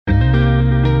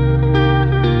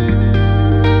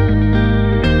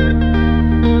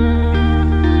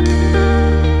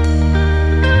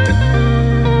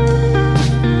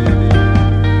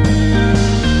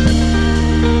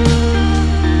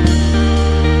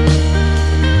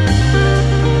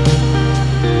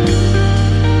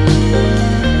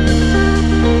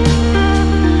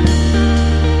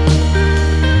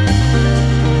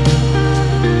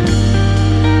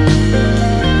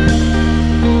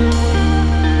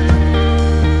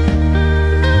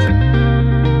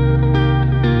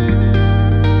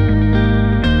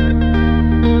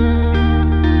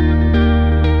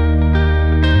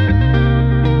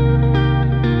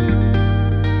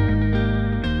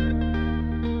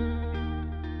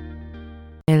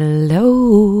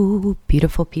Hello,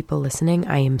 beautiful people listening.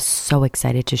 I am so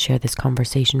excited to share this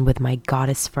conversation with my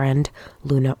goddess friend,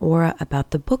 Luna Ora,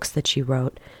 about the books that she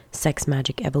wrote, Sex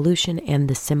Magic Evolution and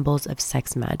the Symbols of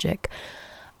Sex Magic.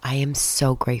 I am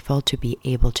so grateful to be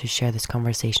able to share this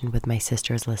conversation with my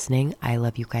sisters listening. I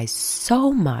love you guys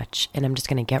so much, and I'm just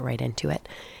going to get right into it.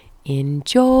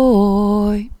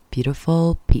 Enjoy,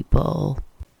 beautiful people.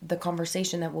 The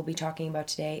conversation that we'll be talking about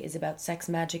today is about sex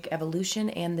magic evolution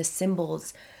and the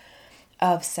symbols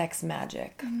of sex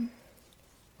magic.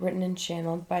 Written and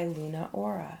channeled by Luna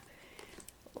Ora.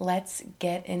 Let's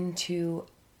get into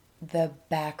the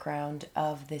background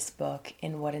of this book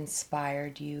and what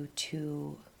inspired you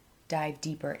to dive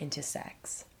deeper into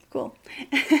sex. Cool.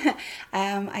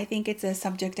 I think it's a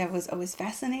subject I was always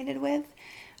fascinated with.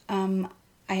 I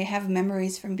have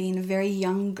memories from being a very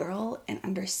young girl and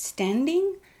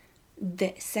understanding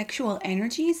the sexual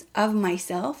energies of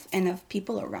myself and of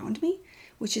people around me,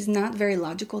 which is not very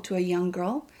logical to a young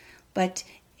girl. But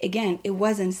again, it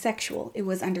wasn't sexual. It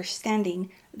was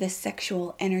understanding the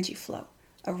sexual energy flow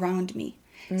around me.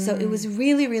 So it was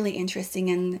really, really interesting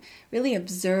and really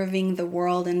observing the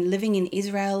world and living in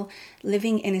Israel,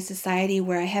 living in a society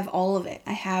where I have all of it.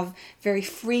 I have very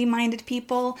free-minded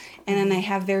people, and then I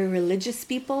have very religious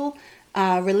people,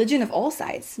 religion of all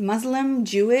sides, Muslim,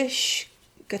 Jewish,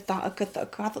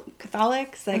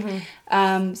 Catholics,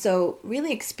 so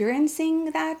really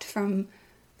experiencing that from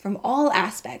all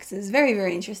aspects is very,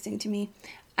 very interesting to me.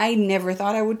 I never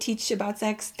thought I would teach about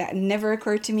sex. That never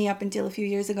occurred to me up until a few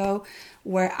years ago,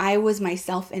 where I was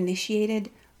myself initiated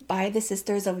by the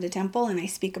Sisters of the Temple, and I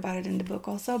speak about it in the book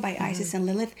also, by Isis and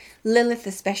Lilith. Lilith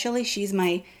especially, she's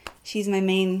my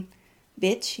main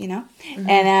bitch, you know,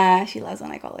 and she loves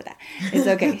when I call her that. It's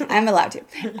okay. I'm allowed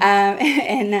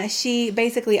to. She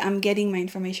basically, I'm getting my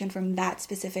information from that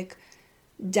specific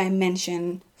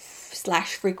dimension /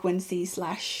 frequency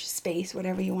 / space,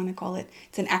 whatever you want to call it.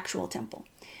 It's an actual temple.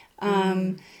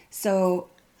 So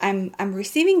I'm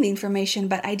receiving the information,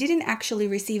 but I didn't actually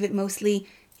receive it mostly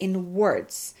in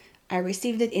words. I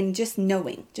received it in just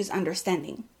knowing, just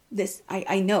understanding this.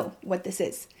 I know what this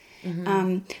is.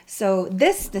 So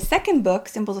the second book,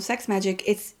 Symbols of Sex Magic,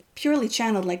 it's purely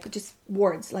channeled, like just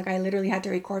words. Like I literally had to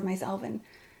record myself and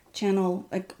channel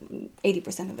like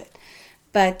 80% of it.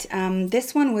 But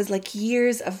this one was like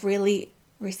years of really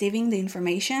receiving the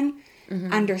information,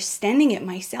 understanding it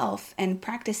myself and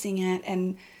practicing it.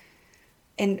 And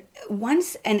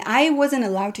I wasn't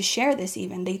allowed to share this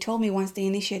even. They told me once they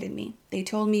initiated me, they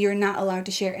told me you're not allowed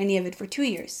to share any of it for 2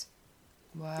 years.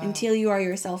 Wow. Until you are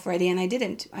yourself ready, and I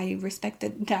didn't. I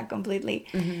respected that completely.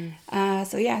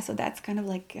 So that's kind of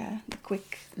like the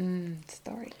quick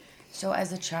story. So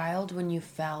as a child, when you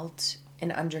felt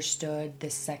and understood the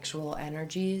sexual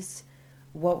energies,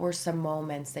 what were some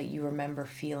moments that you remember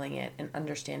feeling it and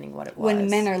understanding what it was? When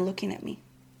men are looking at me.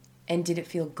 And did it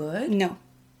feel good? No.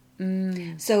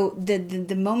 So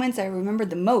the moments I remember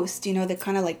the most, you know, that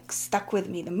kind of like stuck with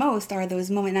me the most are those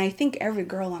moments. And I think every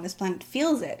girl on this planet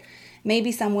feels it.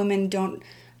 Maybe some women don't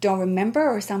remember,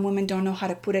 or some women don't know how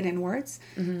to put it in words.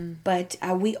 But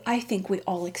I think we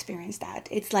all experience that.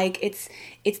 It's like it's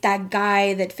that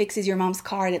guy that fixes your mom's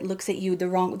car that looks at you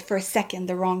for a second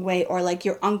the wrong way, or like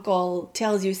your uncle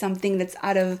tells you something that's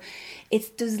out of. It's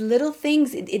those little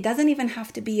things. It doesn't even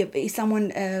have to be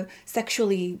someone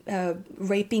sexually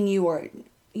raping you, or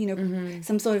you know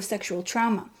some sort of sexual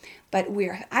trauma. But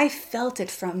I felt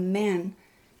it from men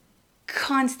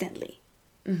constantly.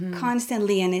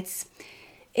 And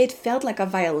it felt like a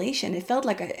violation. It felt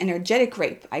like an energetic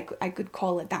rape. I could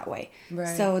call it that way.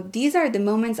 Right. So these are the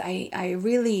moments they're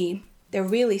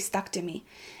really stuck to me.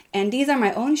 And these are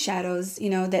my own shadows, you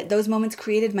know, that those moments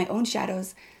created my own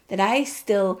shadows that I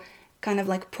still kind of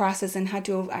like process and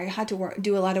I had to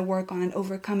do a lot of work on and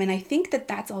overcome. And I think that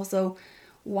that's also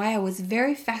why I was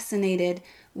very fascinated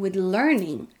with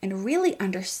learning and really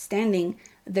understanding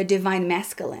the divine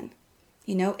masculine.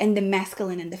 You know, and the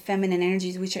masculine and the feminine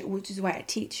energies, which is why I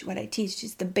teach. What I teach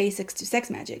is the basics to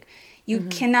sex magic. You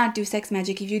cannot do sex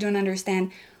magic if you don't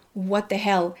understand what the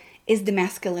hell is the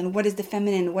masculine, what is the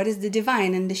feminine, what is the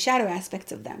divine, and the shadow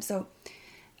aspects of them. So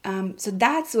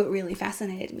that's what really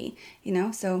fascinated me. You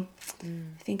know, so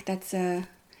I think that's and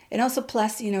also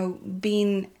plus, you know,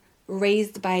 being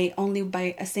raised only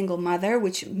by a single mother,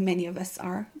 which many of us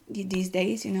are these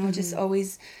days. You know, just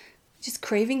always just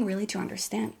craving really to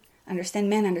understand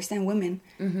men, understand women,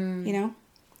 you know?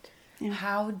 Yeah.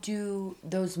 How do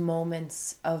those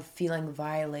moments of feeling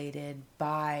violated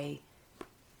by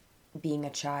being a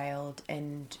child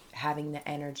and having the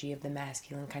energy of the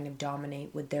masculine kind of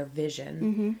dominate with their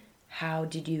vision, how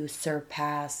did you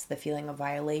surpass the feeling of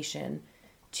violation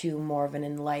to more of an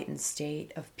enlightened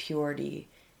state of purity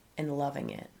and loving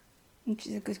it? Which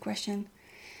is a good question.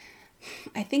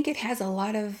 I think it has a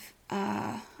lot of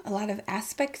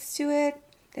aspects to it.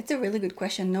 That's a really good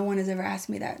question. No one has ever asked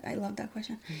me that. I love that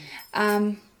question.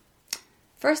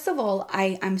 First of all,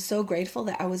 I'm so grateful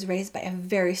that I was raised by a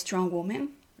very strong woman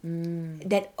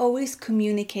that always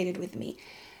communicated with me.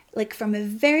 Like from a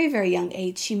very, very young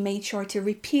age, she made sure to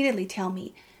repeatedly tell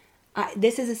me,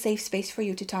 this is a safe space for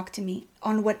you to talk to me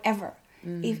on whatever,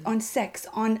 if on sex,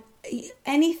 on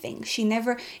anything. She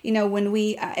never, when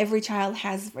we, every child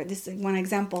has, this is one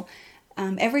example,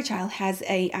 every child has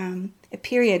a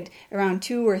period around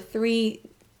 2 or 3,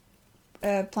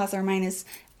 plus or minus,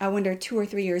 when they're 2 or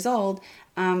 3 years old,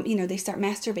 they start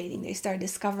masturbating, they start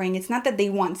discovering, it's not that they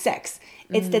want sex,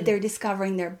 it's that they're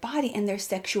discovering their body and their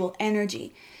sexual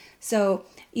energy. So,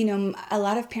 a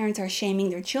lot of parents are shaming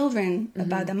their children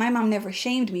about that. My mom never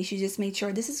shamed me. She just made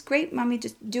sure, this is great, mommy,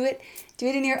 just do it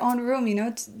in your own room,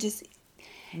 just.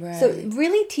 Right. So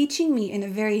really teaching me in a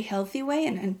very healthy way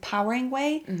and empowering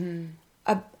way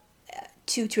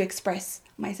to express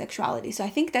my sexuality. So I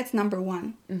think that's number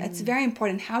one. That's very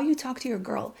important. How you talk to your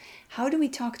girl. How do we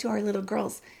talk to our little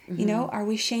girls? Are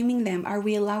we shaming them? Are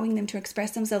we allowing them to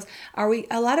express themselves?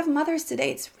 A lot of mothers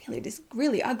today, it's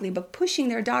really ugly, but pushing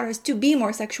their daughters to be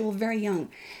more sexual very young.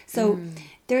 So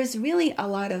there's really a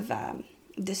lot of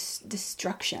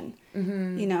destruction,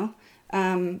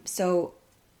 So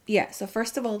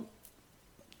first of all,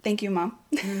 thank you, Mom.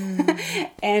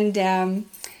 And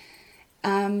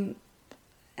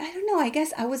I don't know, I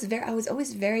guess I was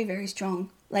always very, very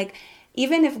strong. Like,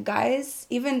 even if guys,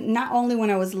 even not only when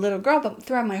I was a little girl, but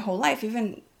throughout my whole life,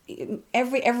 even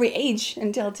every age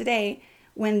until today,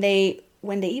 when they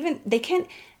can't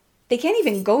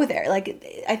even go there.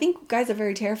 Like, I think guys are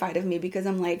very terrified of me because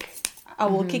I'm like, I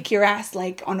will kick your ass,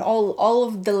 like, on all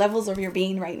of the levels of your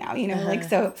being right now, like,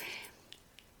 so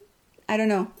I don't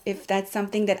know if that's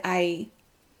something that I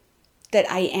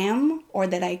am, or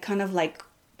that I kind of like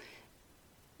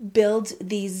build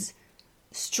these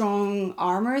strong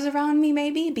armors around me,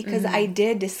 maybe, because I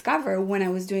did discover when I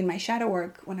was doing my shadow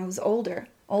work, when I was old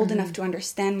enough to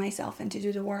understand myself and to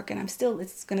do the work, and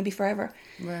it's going to be forever,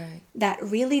 right, that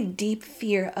really deep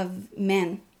fear of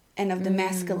men and of the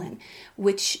masculine,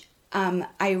 which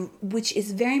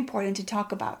is very important to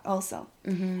talk about also.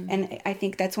 And I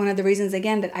think that's one of the reasons,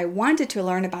 again, that I wanted to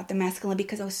learn about the masculine,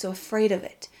 because I was so afraid of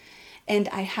it. And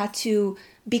I had to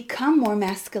become more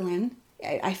masculine.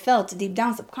 I felt deep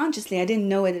down subconsciously, I didn't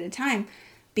know it at the time,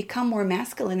 become more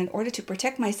masculine in order to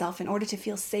protect myself, in order to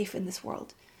feel safe in this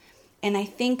world. And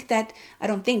I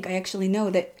actually know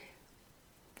that,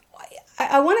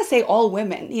 I want to say all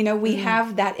women, we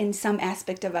have that in some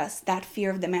aspect of us, that fear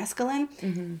of the masculine,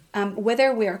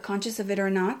 whether we are conscious of it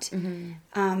or not,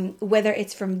 whether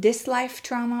it's from this life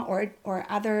trauma or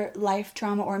other life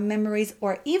trauma or memories,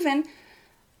 or even,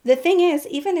 the thing is,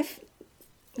 even if,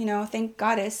 thank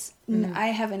Goddess, I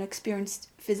haven't experienced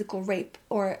physical rape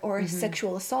or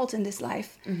sexual assault in this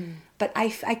life, but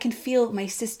I can feel my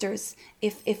sisters,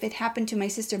 if it happened to my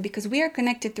sister, because we are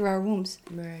connected through our wombs.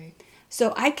 Right.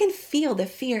 So I can feel the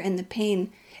fear and the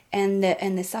pain and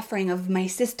the suffering of my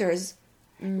sisters.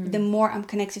 The more I'm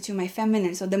connected to my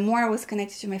feminine. So the more I was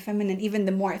connected to my feminine, even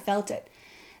the more I felt it.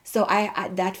 So I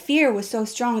that fear was so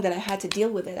strong that I had to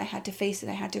deal with it. I had to face it.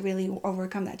 I had to really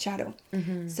overcome that shadow.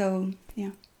 So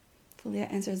yeah, hopefully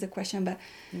that answers the question. But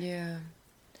yeah,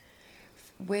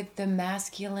 with the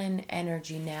masculine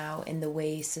energy now and the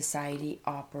way society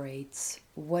operates,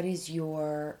 what is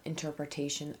your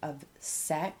interpretation of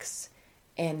sex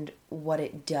and what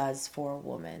it does for a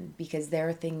woman? Because there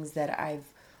are things that I've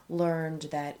learned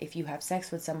that if you have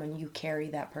sex with someone, you carry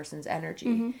that person's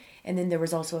energy. And then there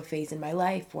was also a phase in my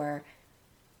life where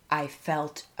I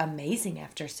felt amazing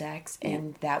after sex,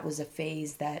 and that was a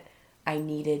phase that I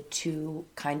needed to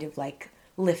kind of like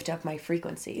lift up my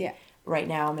frequency. Yeah. Right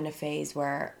now I'm in a phase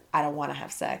where I don't want to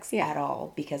have sex at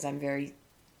all, because I'm very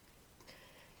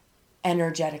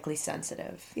energetically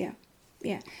sensitive. Yeah.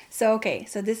 So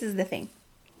this is the thing.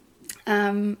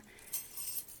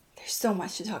 There's so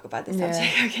much to talk about this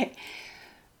subject. Okay.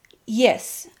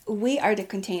 Yes, we are the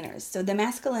containers. So the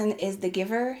masculine is the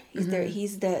giver.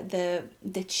 He's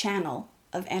the channel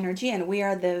of energy, and we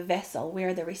are the vessel. We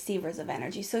are the receivers of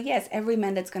energy. So yes, every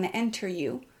man that's going to enter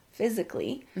you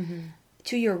physically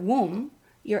to your womb,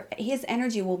 his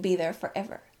energy will be there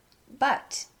forever.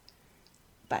 But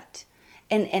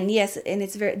yes, and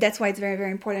that's why it's very,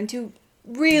 very important to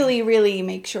really, really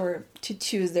make sure to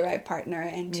choose the right partner,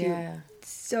 and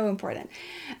so important.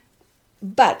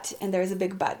 But, and there's a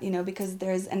big but, because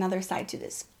there's another side to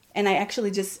this. And I actually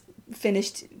just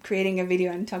finished creating a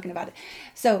video and talking about it.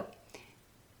 So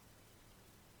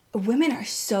women are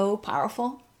so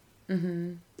powerful.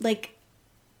 Like,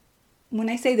 when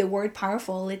I say the word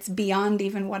powerful, it's beyond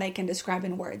even what I can describe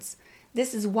in words.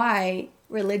 This is why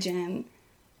religion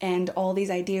and all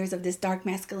these ideas of this dark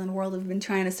masculine world have been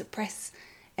trying to suppress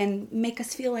and make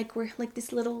us feel like we're like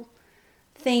this little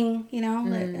thing, you know,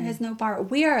 that has no power.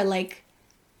 We are like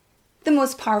the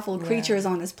most powerful creatures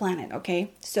on this planet,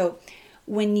 okay? So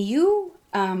when you,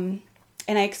 and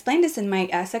I explained this in my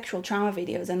sexual trauma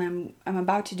videos, and I'm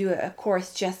about to do a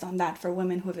course just on that for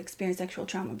women who have experienced sexual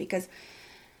trauma, because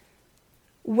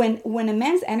when a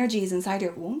man's energy is inside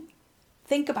your womb,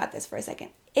 think about this for a second.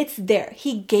 It's there.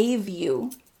 He gave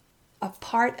you a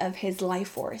part of his life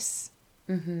force.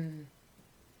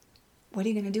 What are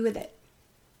you going to do with it?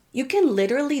 You can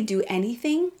literally do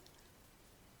anything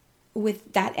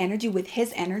with that energy, with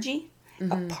his energy.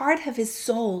 A part of his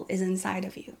soul is inside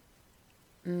of you.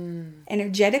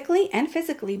 Energetically and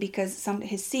physically, because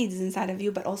his seed is inside of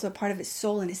you, but also a part of his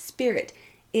soul and his spirit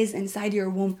is inside your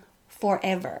womb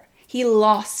forever. He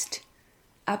lost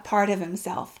a part of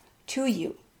himself to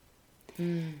you.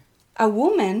 A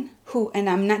woman who, and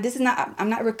I'm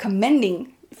not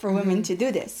recommending for women to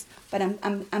do this, but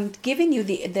I'm giving you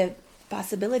the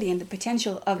possibility and the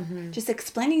potential of just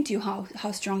explaining to you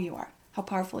how strong you are, how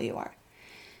powerful you are.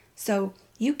 So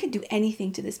you can do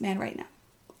anything to this man right now.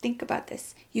 Think about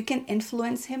this. You can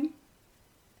influence him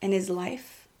and his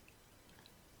life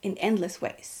in endless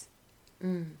ways.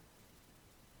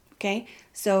 Okay?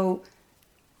 So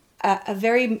a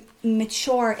very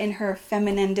mature in her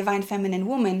feminine, divine feminine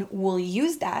woman will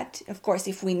use that. Of course,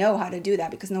 if we know how to do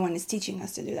that, because no one is teaching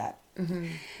us to do that.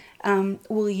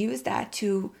 Will use that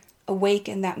to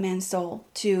awaken that man's soul,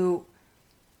 to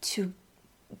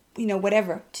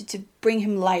whatever, to bring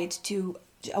him light, to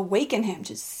awaken him,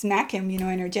 to smack him,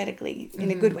 energetically in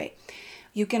a good way.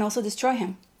 You can also destroy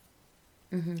him.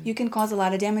 You can cause a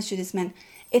lot of damage to this man.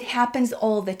 It happens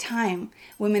all the time.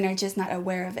 Women are just not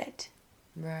aware of it.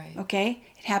 Right. Okay?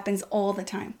 It happens all the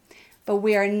time. But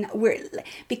we're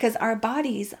because our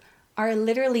bodies are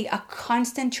literally a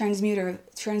constant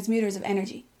transmuters of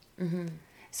energy.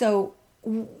 So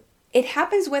it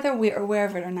happens whether we're aware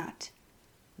of it or not.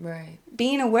 Right.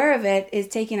 Being aware of it is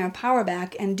taking our power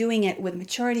back and doing it with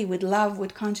maturity, with love,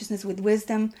 with consciousness, with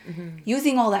wisdom,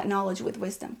 using all that knowledge with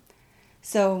wisdom.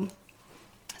 So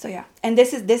yeah. And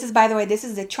this is, by the way, this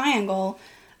is the triangle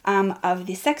of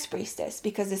the sex priestess,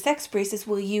 because the sex priestess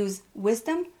will use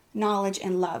wisdom, knowledge,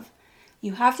 and love.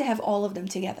 You have to have all of them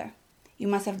together. You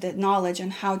must have the knowledge on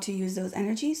how to use those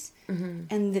energies,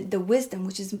 and the wisdom,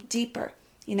 which is deeper.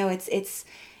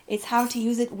 It's how to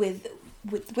use it with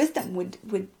wisdom,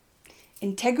 with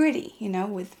integrity,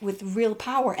 with real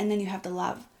power. And then you have the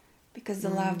love, because the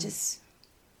love just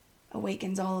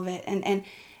awakens all of it. And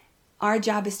our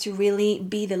job is to really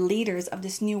be the leaders of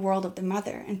this new world of the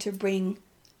mother, and to bring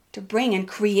and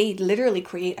literally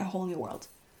create a whole new world.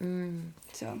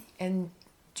 So. And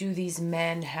do these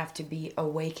men have to be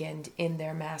awakened in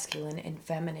their masculine and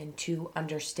feminine to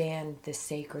understand the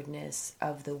sacredness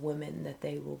of the women that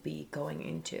they will be going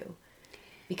into?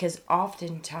 Because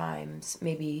oftentimes,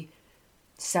 maybe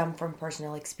some from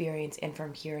personal experience and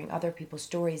from hearing other people's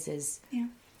stories, is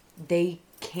they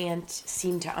can't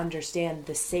seem to understand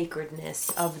the sacredness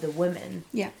of the women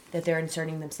that they're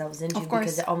inserting themselves into,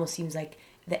 because it almost seems like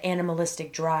the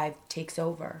animalistic drive takes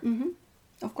over.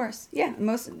 Of course. Yeah.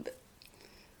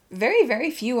 Very,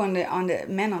 very few on the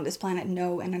men on this planet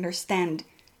know and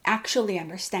actually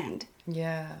understand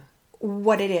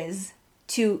what it is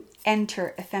to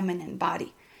enter a feminine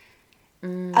body.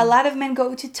 A lot of men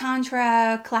go to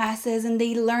tantra classes, and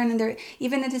they learn, and they're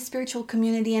even in the spiritual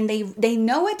community, and they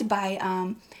know it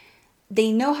by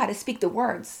they know how to speak the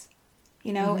words,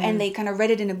 and they kind of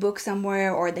read it in a book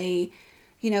somewhere, or they,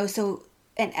 so,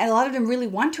 and a lot of them really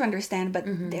want to understand, but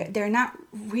they're not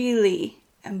really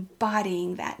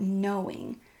embodying that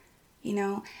knowing.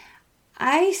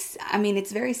 I mean,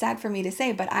 it's very sad for me to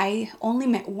say, but I only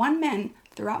met one man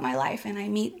throughout my life, and I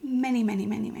meet many, many,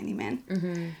 many, many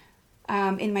men.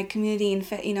 In my community, in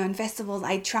festivals,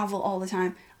 I travel all the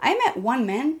time. I met one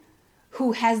man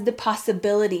who has the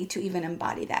possibility to even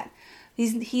embody that.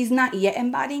 He's not yet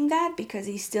embodying that, because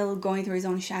he's still going through his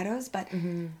own shadows, but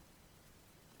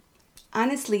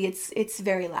honestly, it's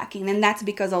very lacking. And that's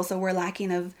because also we're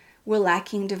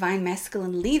lacking divine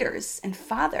masculine leaders and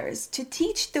fathers to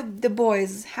teach the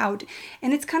boys how to,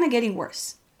 and it's kind of getting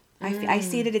worse. I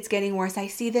see that it's getting worse. I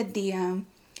see that the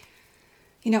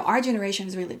our generation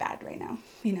is really bad right now.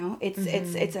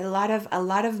 It's a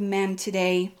lot of men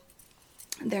today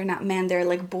They're not men. They're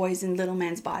like boys in little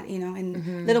men's body,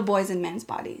 and little boys in men's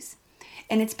bodies.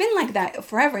 And it's been like that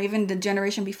forever, even the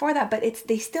generation before that. But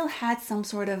they still had some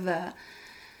sort of I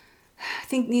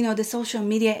think, the social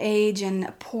media age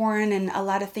and porn and a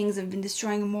lot of things have been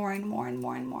destroying more and more and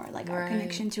more and more, like our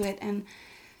connection to it. And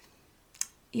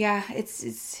yeah,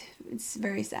 it's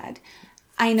very sad.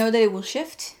 I know that it will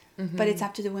shift, but it's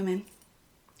up to the women.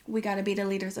 We got to be the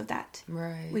leaders of that.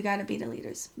 Right. We got to be the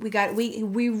leaders.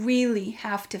 We really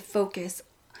have to focus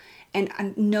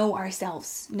and know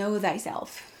ourselves, know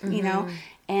thyself,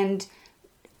 and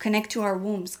connect to our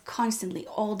wombs constantly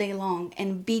all day long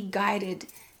and be guided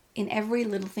in every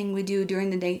little thing we do during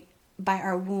the day by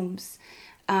our wombs,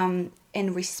 and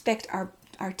respect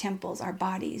our temples, our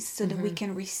bodies, so that we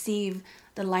can receive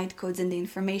the light codes and the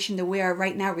information that we are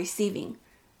right now receiving.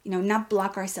 Not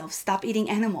block ourselves. Stop eating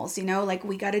animals. Like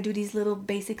we got to do these little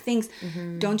basic things.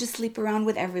 Don't just sleep around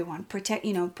with everyone. Protect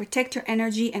your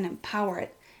energy and empower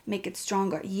it. Make it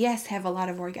stronger. Yes, have a lot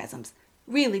of orgasms.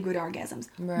 Really good orgasms.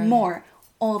 Right. More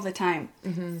all the time.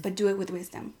 But do it with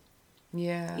wisdom.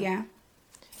 Yeah. Yeah.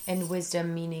 And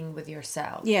wisdom meaning with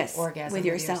yourself. Yes. Orgasm with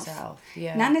yourself.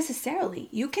 Yeah. Not necessarily.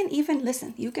 You can even,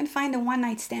 listen, you can find a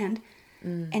one-night stand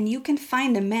and you can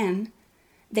find a man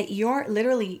that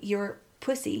your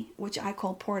pussy, which I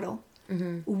call portal,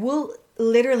 will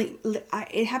literally,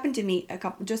 it happened to me a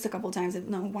couple times.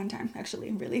 No, one time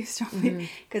actually, really strongly,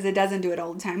 because it doesn't do it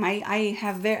all the time. I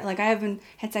haven't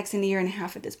had sex in a year and a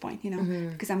half at this point,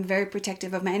 because I'm very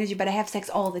protective of my energy, but I have sex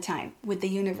all the time with the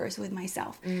universe, with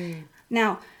myself.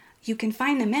 Now, you can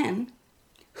find a man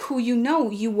who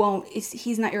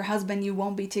he's not your husband, you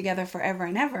won't be together forever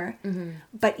and ever,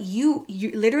 but you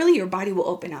literally, your body will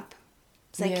open up.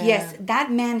 It's like, yes,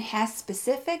 that man has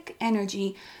specific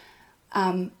energy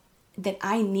that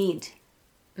I need,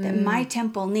 that my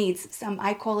temple needs.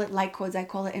 I call it light codes, I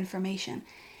call it information.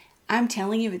 I'm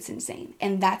telling you, it's insane.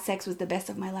 And that sex was the best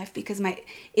of my life because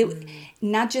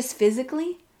not just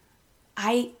physically,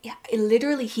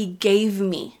 he gave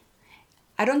me.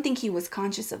 I don't think he was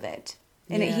conscious of it.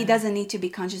 And he doesn't need to be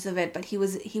conscious of it, but he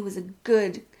was a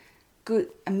good,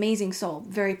 amazing soul,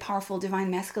 very powerful,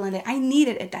 divine masculine that I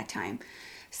needed at that time.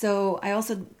 So I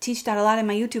also teach that a lot in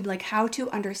my YouTube, like how to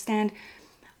understand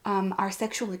our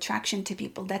sexual attraction to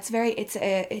people.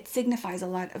 It signifies a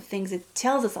lot of things. It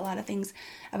tells us a lot of things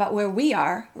about where we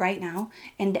are right now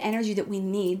and the energy that we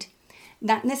need.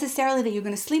 Not necessarily that you're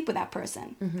going to sleep with that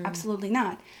person. Absolutely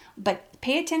not. But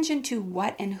pay attention to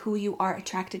what and who you are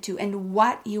attracted to and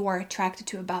what you are attracted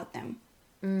to about them.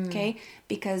 Okay?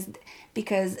 Because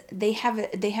they have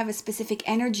a specific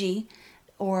energy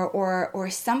or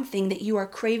something that you are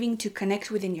craving to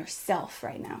connect within yourself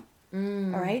right now.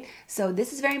 All right? So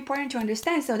this is very important to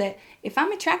understand, so that if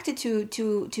I'm attracted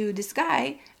to this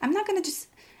guy, I'm not going to just,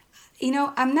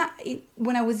 I'm not,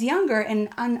 when I was younger and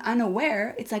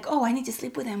unaware, it's like, oh, I need to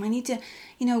sleep with him. I need to,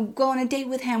 go on a date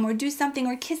with him or do something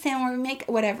or kiss him or make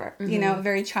whatever,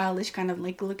 very childish kind of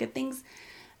like look at things,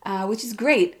 which is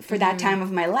great for that time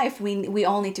of my life. We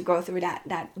all need to go through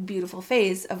that beautiful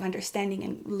phase of understanding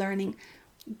and learning.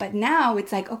 But now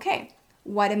it's like, okay,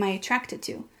 what am I attracted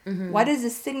to? What is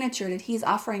the signature that he's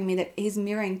offering me, that he's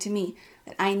mirroring to me,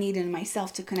 that I need in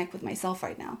myself to connect with myself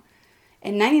right now?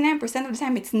 And 99% of the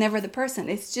time, it's never the person.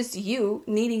 It's just you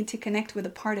needing to connect with a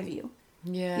part of you,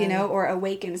 or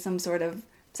awaken some sort of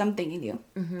something in you.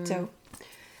 So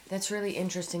that's really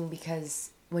interesting, because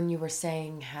when you were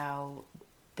saying how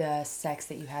the sex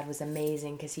that you had was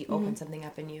amazing because he opened something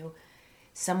up in you,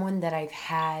 someone that I've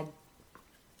had,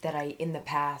 that I in the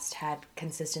past had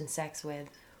consistent sex with,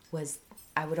 was,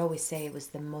 I would always say it was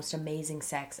the most amazing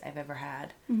sex I've ever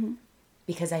had,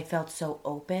 because I felt so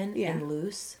open and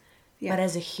loose. But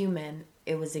as a human,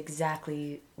 it was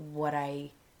exactly what I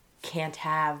can't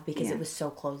have because it was so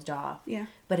closed off.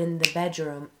 But in the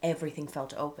bedroom, everything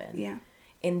felt open.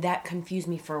 And that confused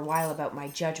me for a while about my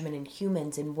judgment in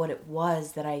humans and what it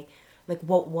was that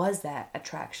what was that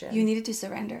attraction? You needed to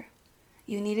surrender.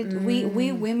 You needed,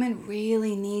 we women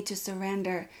really need to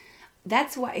surrender.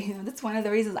 That's why, that's one of the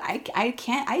reasons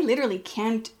I literally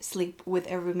can't sleep with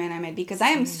every man I met, because I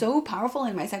am so powerful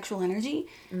in my sexual energy.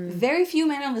 Very few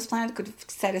men on this planet could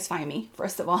satisfy me,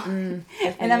 first of all. And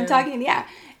I'm talking,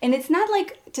 and it's not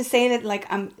like to say that like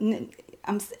I'm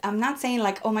not saying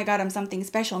like, oh my God, I'm something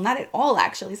special. Not at all,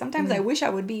 actually. Sometimes I wish I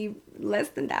would be less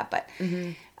than that, but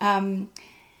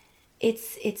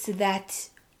it's that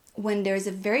when there's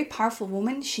a very powerful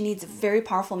woman, she needs a very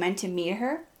powerful man to meet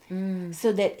her.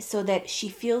 So that she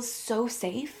feels so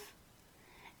safe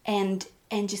and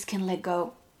just can let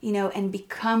go, and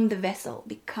become the vessel,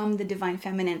 become the divine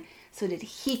feminine, so that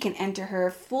he can enter her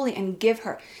fully and give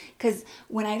her. Because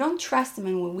when I don't trust him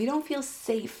and when we don't feel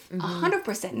safe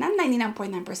 100%, not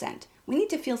 99.9%, we need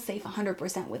to feel safe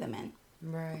 100% with a man.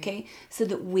 Right. Okay? So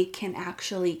that we can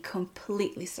actually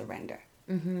completely surrender.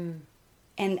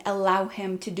 And allow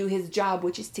him to do his job,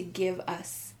 which is to give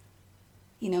us,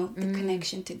 you know, the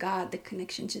connection to God, the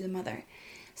connection to the mother.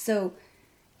 So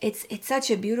it's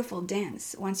such a beautiful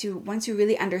dance once you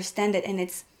really understand it. And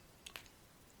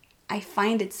I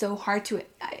find it so hard to,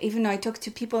 even though I talk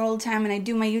to people all the time and I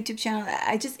do my YouTube channel,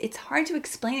 it's hard to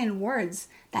explain in words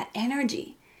that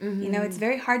energy. You know, it's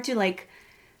very hard to like,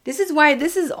 this is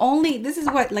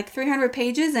what, like 300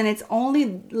 pages, and it's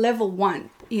only level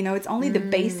 1. You know, it's only the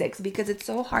basics, because it's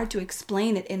so hard to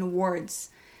explain it in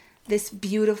words. This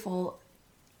beautiful,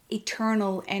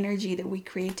 eternal energy that we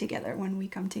create together when we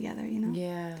come together, you know?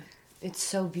 Yeah. It's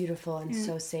so beautiful and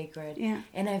so sacred. Yeah.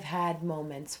 And I've had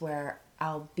moments where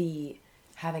I'll be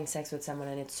having sex with someone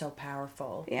and it's so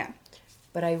powerful. Yeah.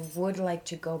 But I would like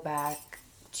to go back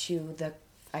to the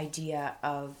idea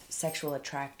of sexual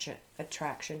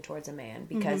attraction towards a man,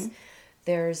 because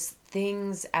there's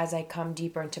things, as I come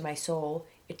deeper into my soul,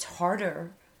 it's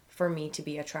harder for me to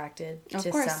be attracted to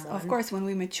someone. Of course, when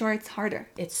we mature, it's harder.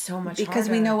 It's so much because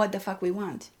harder. we know what the fuck we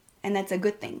want. And that's a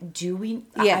good thing. Do we?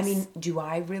 Yes. I mean, do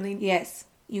I really? Yes.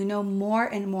 You know more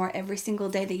and more every single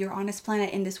day that you're on this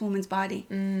planet, in this woman's body,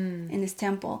 in this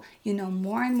temple. You know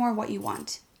more and more what you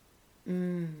want.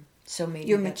 So maybe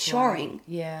you're that's maturing. Why.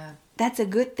 Yeah. That's a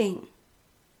good thing.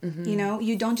 You know,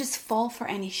 you don't just fall for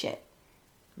any shit.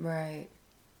 Right.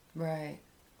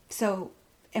 So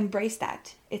embrace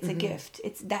that. It's a gift.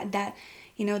 It's that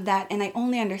you know, that, and I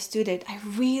only understood it. I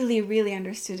really, really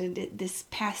understood it this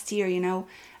past year, you know,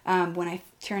 when I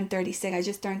turned 36. I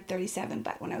just turned 37,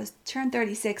 but when I was turned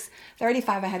 36,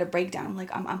 35, I had a breakdown. I'm like,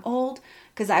 I'm old,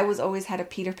 because I was always had a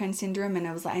Peter Pan syndrome, and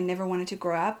I was like, I never wanted to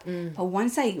grow up. But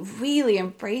once I really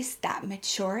embraced that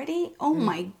maturity, oh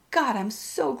my God, I'm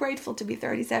so grateful to be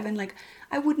 37. Like,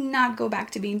 I would not go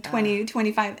back to being 20,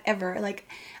 25 ever. Like,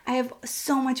 I have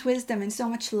so much wisdom and so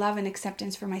much love and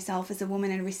acceptance for myself as a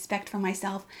woman, and respect for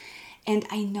myself. And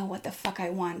I know what the fuck I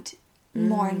want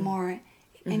more and more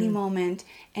any moment.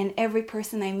 And every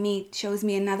person I meet shows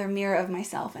me another mirror of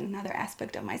myself and another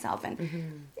aspect of myself.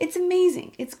 And it's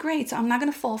amazing. It's great. So I'm not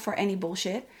going to fall for any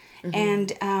bullshit.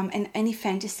 And any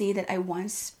fantasy that I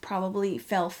once probably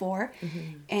fell for.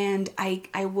 And I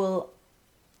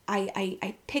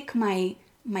pick my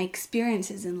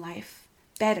experiences in life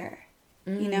better,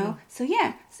 you know? So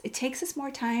yeah, it takes us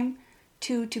more time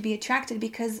to be attracted,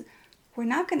 because we're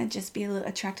not going to just be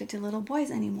attracted to little boys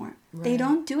anymore. Right. They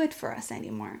don't do it for us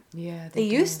anymore. Yeah, they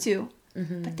used to,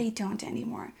 but they don't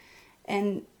anymore.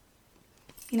 And,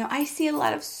 you know, I see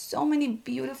so many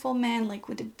beautiful men, like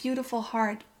with a beautiful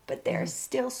heart, but they're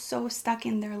still so stuck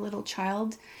in their little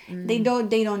child. They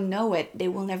don't know it. They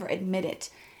will never admit it.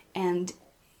 And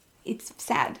it's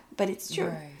sad, but it's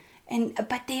true. Right.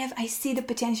 But I see the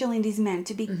potential in these men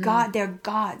to be God. They're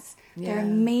gods. Yeah. They're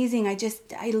amazing.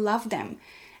 I love them.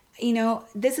 You know,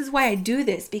 this is why I do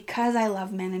this, because I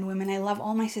love men and women. I love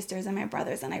all my sisters and my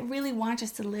brothers, and I really want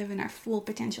us to live in our full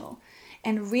potential.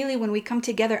 And really, when we come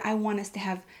together, I want us to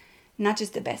have not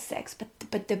just the best sex,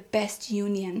 but the best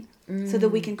union, so that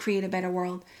we can create a better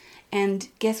world. And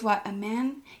guess what? A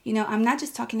man, you know, I'm not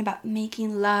just talking about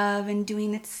making love and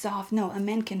doing it soft. No, a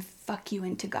man can fuck you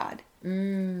into God.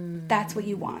 That's what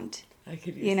you want. I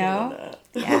could use, you know, that.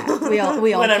 Yeah, we all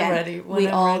when can. I'm ready. We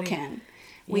all can.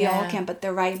 We all can, but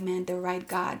the right man, the right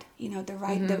God, you know, the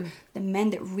right, the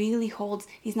man that really holds.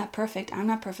 He's not perfect. I'm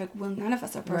not perfect. Well, none of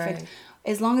us are perfect. Right.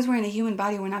 As long as we're in a human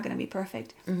body, we're not going to be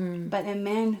perfect. But a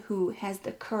man who has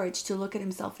the courage to look at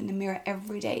himself in the mirror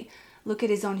every day, look at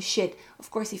his own shit.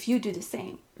 Of course, if you do the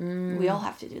same, we all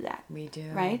have to do that. We do.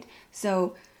 Right?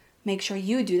 So make sure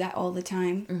you do that all the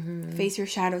time. Face your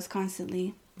shadows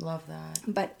constantly. Love that.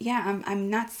 But yeah, I'm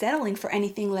not settling for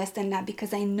anything less than that,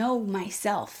 because I know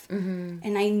myself,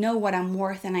 and I know what I'm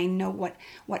worth, and I know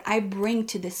what I bring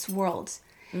to this world.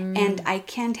 And I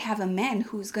can't have a man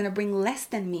who's going to bring less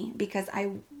than me, because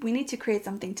we need to create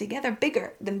something together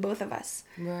bigger than both of us.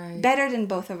 Right. Better than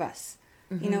both of us.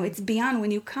 You know, it's beyond. When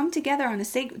you come together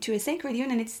to a sacred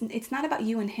union, it's not about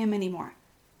you and him anymore.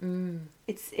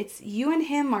 It's you and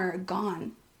him are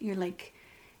gone. You're like,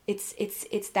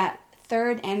 it's that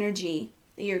third energy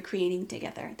that you're creating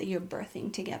together, that you're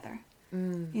birthing together.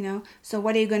 You know, so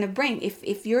what are you going to bring?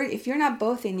 If you're not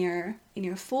both in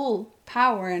your full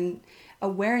power and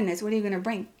awareness, what are you going to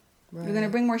bring? Right. You're going to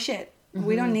bring more shit.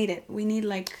 We don't need it. We need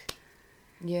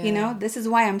you know, this is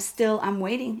why I'm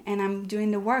waiting, and I'm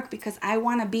doing the work, because I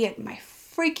want to be at my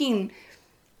freaking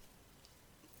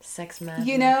Sex magic.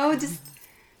 You know, just...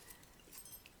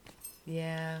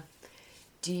 Yeah.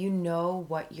 Do you know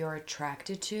what you're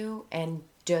attracted to? And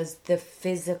does the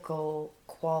physical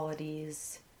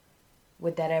qualities,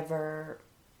 would that ever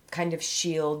kind of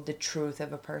shield the truth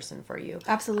of a person for you?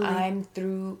 Absolutely.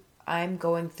 I'm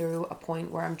going through a point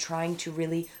where I'm trying to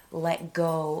really let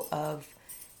go of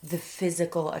the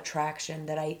physical attraction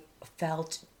that I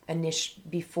felt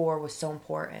before was so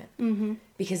important. Mm-hmm.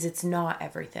 Because it's not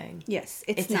everything. Yes,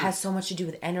 it has so much to do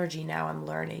with energy now. I'm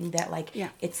learning that, like, yeah.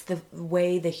 It's the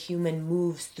way the human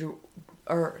moves through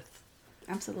Earth.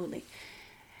 Absolutely.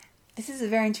 This is a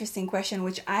very interesting question,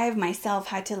 which I've myself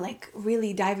had to, like,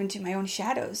 really dive into my own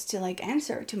shadows to, like,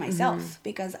 answer to myself. Mm-hmm.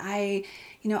 Because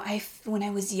when I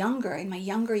was younger, in my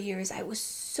younger years, I was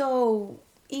so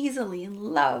easily in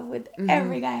love with mm-hmm.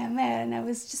 every guy I met, and I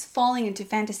was just falling into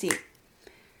fantasy.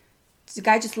 The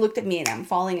guy just looked at me and I'm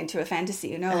falling into a fantasy,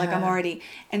 you know, like I'm already,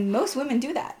 and most women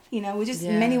do that, you know,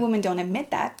 many women don't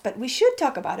admit that, but we should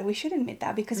talk about it. We should admit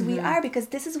that because mm-hmm. because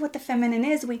this is what the feminine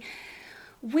is.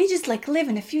 We just like live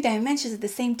in a few dimensions at the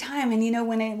same time. And, you know,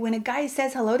 when a guy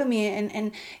says hello to me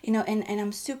and you know, and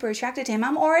I'm super attracted to him,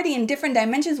 I'm already in different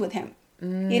dimensions with him.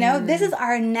 You know, this is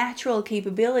our natural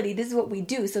capability. This is what we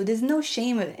do. So there's no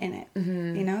shame in it,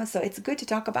 mm-hmm. you know, so it's good to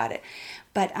talk about it.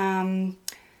 But,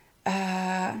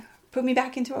 put me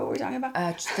back into what we're talking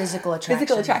about. Physical attraction.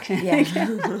 Physical attraction. Yeah.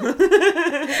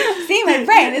 See, my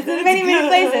brain is in many, many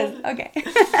places. Okay.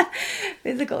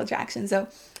 Physical attraction. So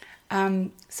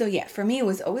yeah, for me, it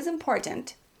was always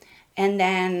important. And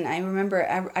then I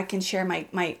remember I can share my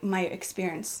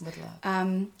experience. With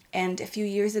love. And a few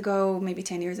years ago, maybe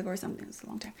 10 years ago or something, it was a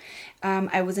long time.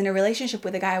 I was in a relationship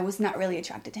with a guy. I was not really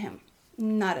attracted to him.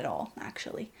 Not at all,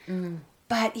 actually. Mm.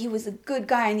 But he was a good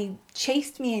guy and he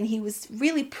chased me and he was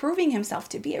really proving himself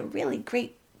to be a really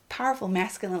great, powerful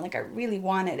masculine like I really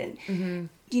wanted. And, mm-hmm.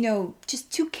 you know,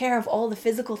 just took care of all the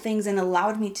physical things and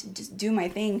allowed me to just do my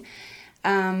thing.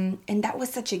 And that was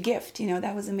such a gift, you know,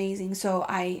 that was amazing. So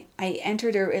I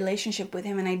entered a relationship with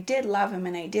him and I did love him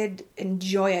and I did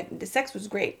enjoy it. The sex was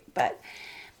great. But,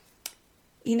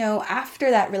 you know,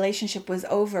 after that relationship was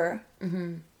over,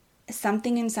 mm-hmm.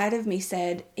 something inside of me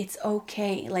said, it's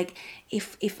okay. Like,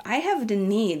 if I have the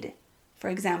need, for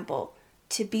example,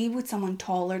 to be with someone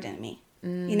taller than me,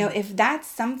 you know, if that's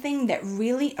something that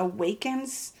really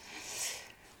awakens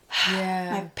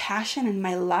my passion and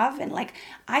my love, and like,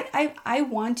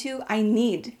 I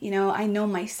need, you know, I know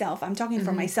myself. I'm talking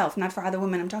for mm-hmm. myself, not for other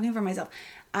women. I'm talking for myself.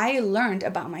 I learned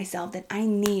about myself that I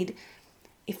need,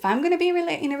 if I'm going to be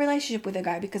in a relationship with a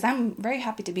guy, because I'm very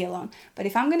happy to be alone, but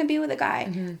if I'm going to be with a guy,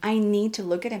 mm-hmm. I need to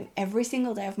look at him every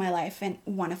single day of my life and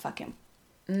want to fuck him,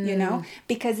 you know,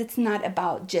 because it's not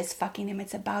about just fucking him.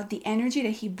 It's about the energy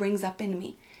that he brings up in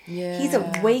me. Yeah. He's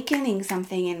awakening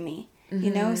something in me, mm-hmm.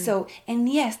 you know? So, and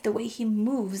yes, the way he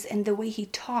moves and the way he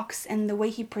talks and the way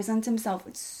he presents himself,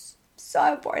 it's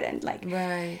so important. Like,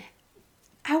 right.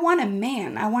 I want a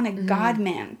man. I want a mm-hmm. God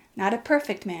man, not a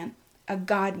perfect man. A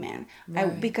God man,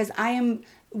 right. Because I am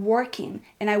working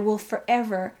and I will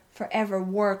forever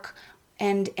work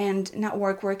and not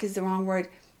work is the wrong word.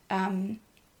 I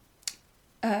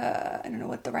don't know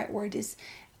what the right word is.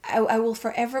 I will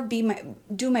forever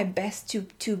do my best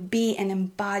to be and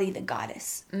embody the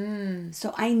goddess.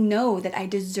 So I know that I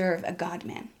deserve a God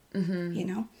man, mm-hmm. you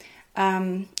know,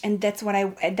 and that's what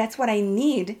I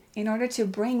need in order to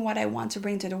bring what I want to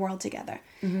bring to the world together.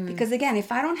 Mm-hmm. Because again,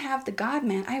 if I don't have the God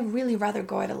man, I really rather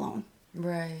go it alone.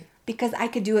 Right. Because I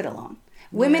could do it alone.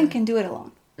 Women can do it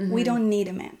alone. Mm-hmm. We don't need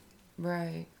a man.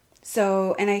 Right.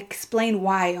 So, and I explain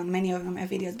why on many of my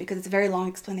videos, because it's a very long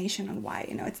explanation on why,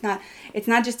 you know, it's not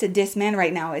just to diss men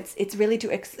right now. It's really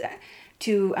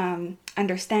to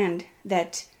understand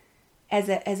that as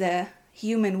a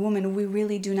human woman, we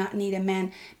really do not need a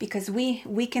man, because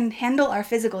we can handle our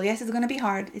physical. Yes, it's going to be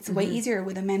hard. It's mm-hmm. way easier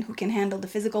with a man who can handle the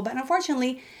physical. But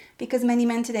unfortunately, because many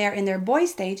men today are in their boy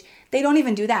stage, they don't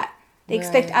even do that. They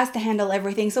expect us to handle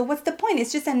everything. So what's the point?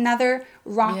 It's just another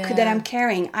rock that I'm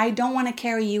carrying. I don't want to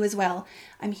carry you as well.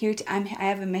 I'm here I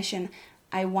have a mission.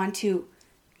 I want to,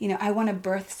 you know, I want to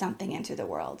birth something into the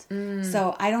world.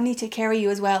 So I don't need to carry you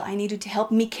as well. I need you to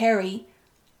help me carry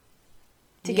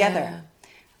together.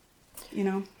 You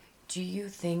know? Do you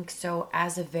think so?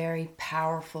 As a very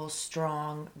powerful,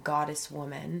 strong goddess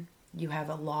woman, you have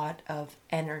a lot of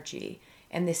energy,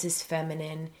 and this is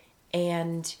feminine,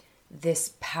 and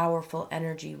this powerful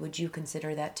energy, would you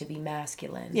consider that to be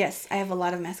masculine? Yes, I have a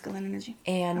lot of masculine energy.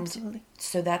 And absolutely.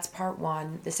 So that's part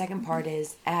one. The second part mm-hmm.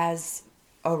 is, as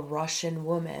a Russian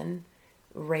woman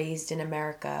raised in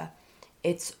America,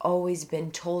 it's always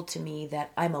been told to me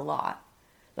that I'm a lot.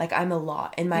 Like, I'm a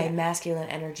lot, and my masculine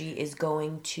energy is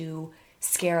going to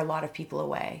scare a lot of people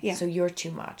away. Yeah. So you're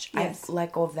too much. Yes. I've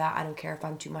let go of that. I don't care if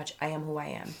I'm too much. I am who I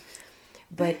am.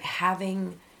 But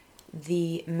having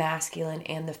the masculine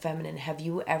and the feminine, have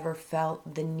you ever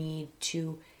felt the need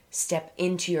to step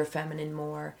into your feminine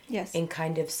more? Yes. And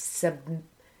kind of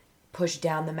push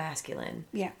down the masculine?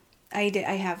 Yeah, I did.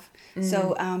 I have.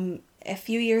 So a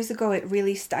few years ago, it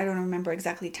really, I don't remember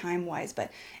exactly time-wise, but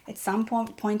at some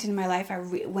point in my life,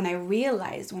 when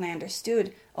I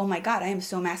understood, oh my God, I am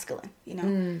so masculine, you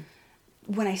know?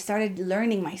 When I started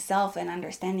learning myself and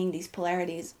understanding these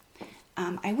polarities,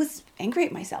 I was angry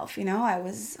at myself, you know? I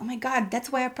was, oh my God,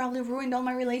 that's why I probably ruined all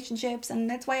my relationships, and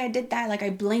that's why I did that. Like,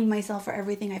 I blamed myself for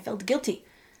everything. I felt guilty.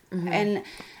 And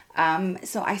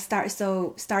so I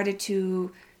started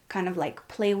to kind of like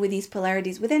play with these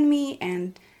polarities within me,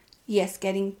 and yes,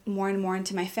 getting more and more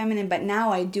into my feminine, but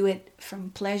now I do it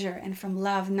from pleasure and from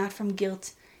love, not from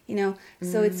guilt, you know?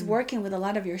 So it's working with a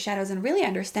lot of your shadows and really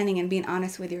understanding and being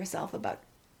honest with yourself about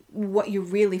what you're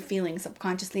really feeling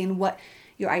subconsciously and what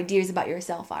your ideas about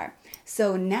yourself are.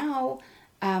 So now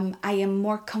I am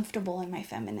more comfortable in my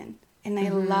feminine, and I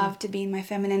love to be in my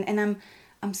feminine, and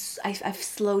I've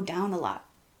slowed down a lot.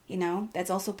 You know, that's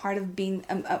also part of being,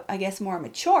 I guess, more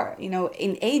mature, you know,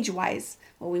 in age-wise,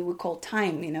 what we would call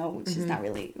time, you know, which is not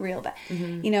really real, but,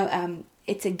 you know,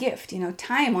 it's a gift, you know,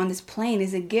 time on this plane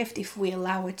is a gift if we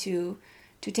allow it to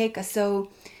take us. So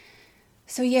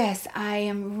yes, I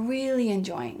am really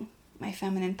enjoying my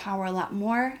feminine power a lot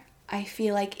more. I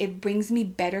feel like it brings me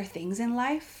better things in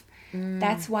life.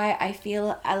 That's why I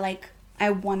feel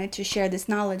I wanted to share this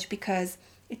knowledge, because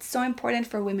it's so important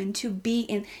for women to be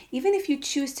in, even if you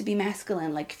choose to be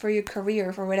masculine, like for your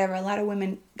career, for whatever, a lot of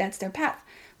women, that's their path,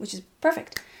 which is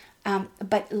perfect.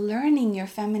 But learning your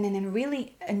feminine and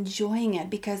really enjoying it,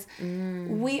 because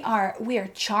we are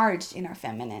charged in our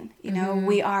feminine, you know,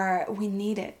 we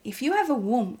need it. If you have a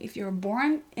womb, if you're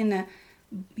born in a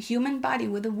human body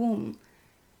with a womb,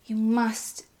 you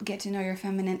must get to know your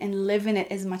feminine and live in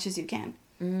it as much as you can,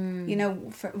 you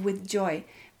know, with joy,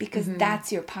 because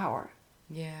that's your power.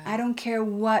 Yeah. I don't care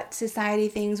what society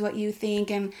thinks, what you think,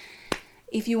 and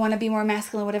if you want to be more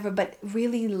masculine, whatever, but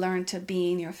really learn to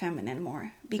be in your feminine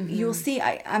more. You'll see,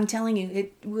 I'm telling you,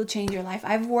 it will change your life.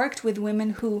 I've worked with women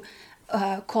who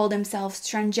call themselves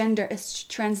transgender,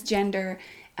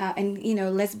 and, you know,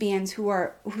 lesbians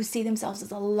who see themselves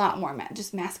as a lot more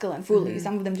just masculine, fully.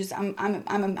 Some of them just, I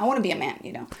want to be a man,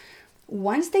 you know.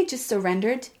 Once they just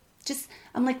surrendered,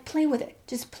 I'm like, play with it.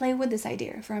 Just play with this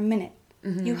idea for a minute.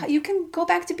 You can go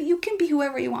back to you can be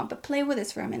whoever you want, but play with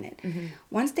this for a minute.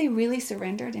 Once they really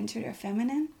surrendered into their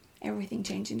feminine, everything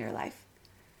changed in their life.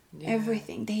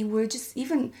 Everything. They were just,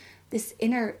 even this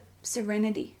inner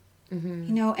serenity,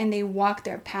 you know, and they walked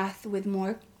their path with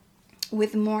more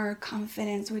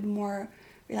confidence, with more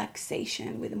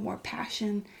relaxation, with more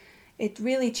passion. It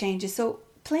really changes. So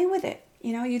play with it.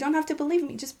 You know, you don't have to believe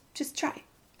me. Just try.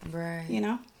 Right. You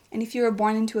know, and if you were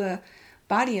born into a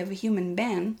body of a human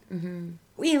being,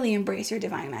 really embrace your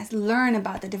divine masculine. Learn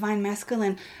about the divine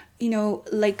masculine, you know,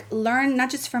 like learn not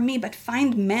just from me, but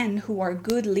find men who are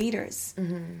good leaders.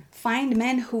 Find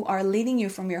men who are leading you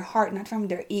from your heart, not from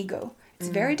their ego. It's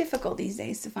very difficult these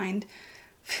days to find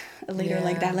a leader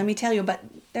like that, let me tell you, but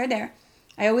they're there.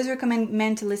 I always recommend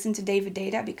men to listen to David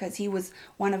Deida, because he was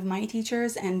one of my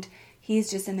teachers, and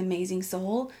he's just an amazing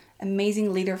soul,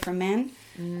 amazing leader for men.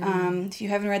 If you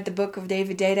haven't read the book of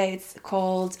David Deida, it's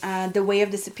called The Way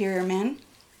of the Superior Man.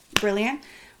 Brilliant.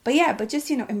 But just,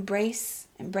 you know, embrace.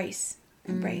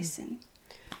 And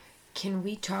can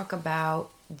we talk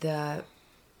about the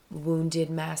wounded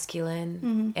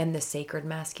masculine and the sacred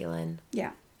masculine?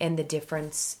 Yeah. And the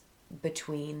difference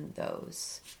between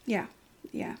those? Yeah.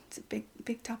 It's a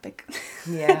big topic.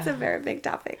 Yeah. It's a very big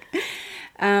topic.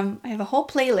 I have a whole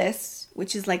playlist,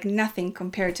 which is like nothing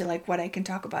compared to like what I can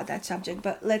talk about that subject.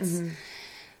 But let's.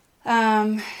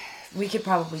 We could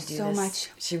probably do so this. much.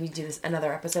 Should we do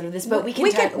another episode of this? But we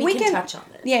can touch on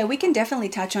it. Yeah, we can definitely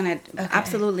touch on it. Okay.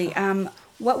 Absolutely.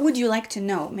 What would you like to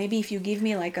know? Maybe if you give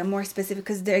me like a more specific,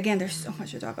 because there's so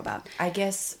much to talk about. I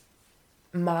guess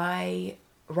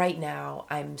right now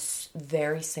I'm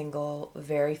very single,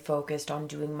 very focused on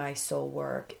doing my soul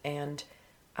work, and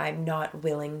I'm not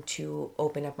willing to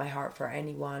open up my heart for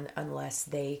anyone unless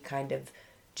they kind of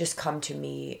just come to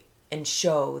me and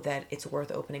show that it's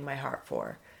worth opening my heart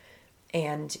for.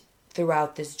 And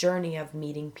throughout this journey of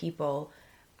meeting people,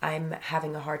 I'm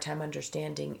having a hard time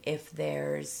understanding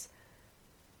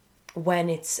when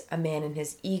it's a man in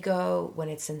his ego, when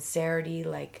it's sincerity,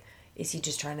 like, is he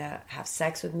just trying to have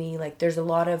sex with me? Like, there's a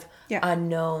lot of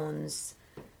unknowns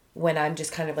when I'm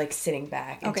just kind of like sitting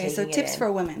back and Okay, so taking it tips in.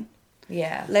 for women.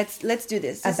 Yeah. Let's do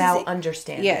this. About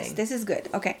understanding. Yes, this is good.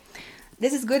 Okay.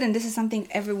 This is good, and this is something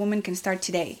every woman can start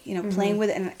today, playing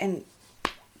with it and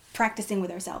practicing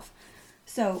with herself.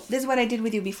 So this is what I did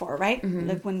with you before, right?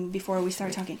 Like before we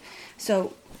started talking.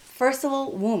 So first of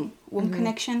all, womb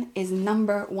connection is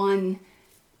number one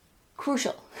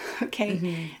crucial.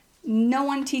 Okay. No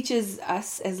one teaches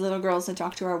us as little girls to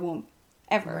talk to our womb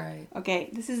ever. Right. Okay.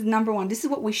 This is number one. This is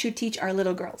what we should teach our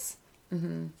little girls.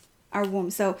 Our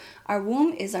womb. So our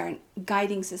womb is our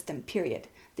guiding system, period.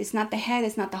 It's not the head,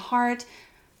 it's not the heart,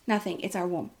 nothing. It's our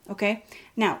womb. Okay.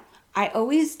 Now, I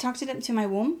always talk to my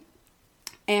womb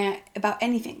about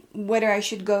anything, whether I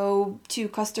should go to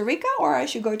Costa Rica or I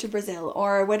should go to Brazil,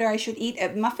 or whether I should eat a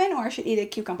muffin or I should eat a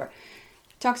cucumber.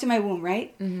 Talk to my womb,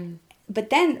 right?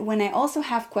 But then when I also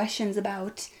have questions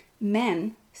about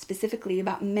men, specifically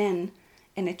about men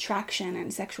and attraction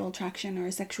and sexual attraction or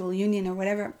sexual union or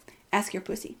whatever, ask your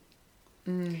pussy.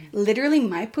 Literally,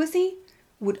 my pussy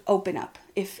would open up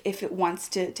if it wants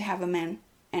to have a man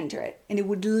enter it, and it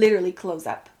would literally close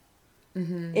up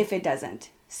if it doesn't.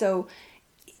 So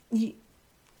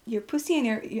your pussy and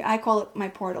your I call it my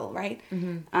portal, right?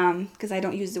 Because I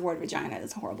don't use the word vagina.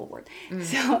 That's a horrible word.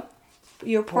 So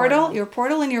your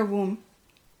portal and your womb.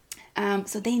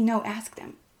 So they know, ask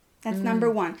them. That's number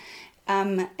one.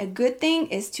 A good thing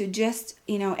is to just,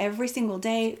 every single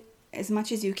day, as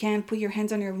much as you can, put your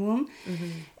hands on your womb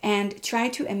and try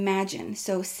to imagine.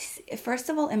 So first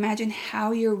of all, imagine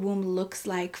how your womb looks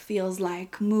like, feels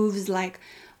like, moves like.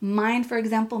 Mine, for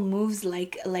example, moves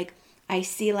like I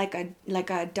see like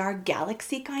a dark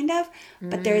galaxy kind of,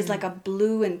 but there's like a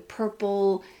blue and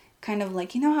purple kind of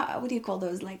like, what do you call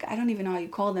those? Like, I don't even know how you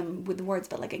call them with words,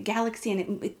 but like a galaxy,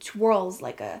 and it twirls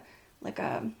like a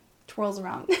twirls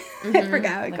around. I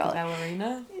forgot how I call it.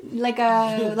 Like a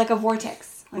ballerina? Like a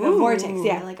vortex. Like a vortex,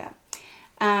 yeah, like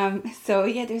a so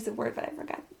yeah, there's a word but I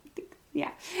forgot.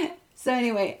 Yeah. So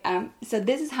anyway, so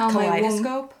this is how Kaleidoscope?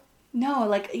 my womb. No,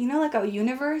 like like a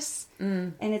universe,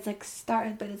 and it's like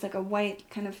but it's like a white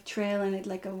kind of trail, and it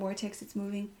like a vortex. It's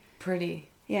moving. Pretty.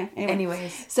 Yeah.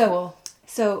 Anyways, so cool.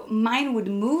 So mine would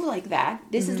move like that.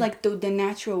 This is like the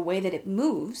natural way that it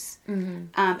moves.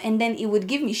 And then it would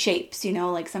give me shapes,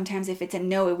 like sometimes if it's a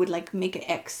no, it would like make an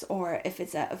X, or if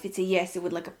it's a yes, it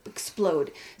would like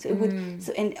explode. So it would,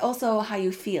 and also how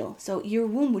you feel. So your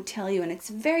womb would tell you, and it's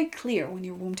very clear when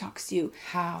your womb talks to you.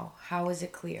 How is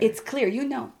it clear? It's clear. You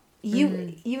know.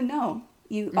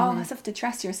 You always have to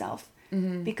trust yourself,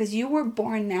 because you were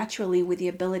born naturally with the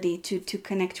ability to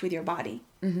connect with your body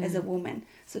as a woman.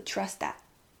 So trust that.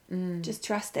 Just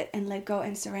trust it and let go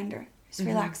and surrender. Just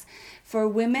relax. For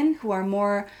women who are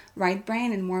more right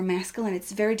brain and more masculine,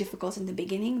 it's very difficult in the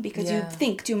beginning because you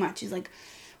think too much. It's like,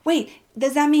 wait,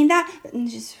 does that mean that?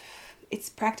 And it's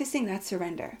practicing that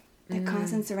surrender, that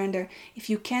constant surrender. If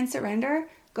you can surrender,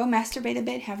 go masturbate a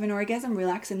bit, have an orgasm,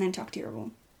 relax, and then talk to your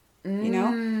womb.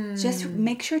 Just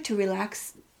make sure to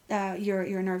relax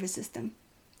your nervous system.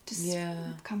 Just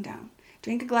calm down.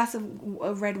 Drink a glass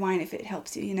of red wine if it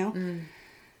helps you.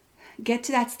 Get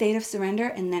to that state of surrender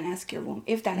and then ask your womb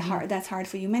if that's hard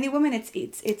for you. Many women,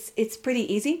 it's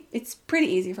pretty easy. It's pretty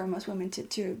easy for most women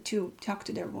to talk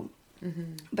to their womb.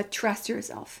 But trust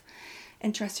yourself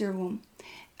and trust your womb.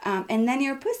 And then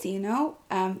your pussy,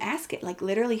 ask it, like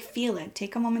literally feel it.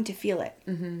 Take a moment to feel it.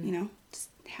 Just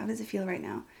how does it feel right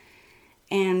now?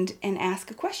 And ask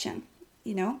a question.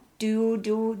 Do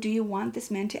you want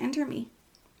this man to enter me?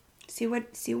 See what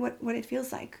it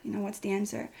feels like. What's the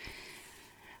answer?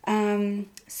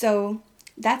 So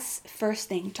that's first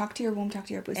thing. Talk to your womb, talk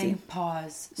to your pussy. And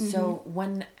pause. So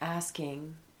when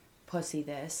asking pussy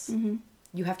this,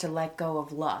 you have to let go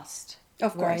of lust.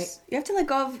 Of course. Right? You have to let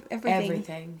go of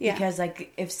everything. Yeah. Because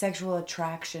like if sexual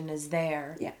attraction is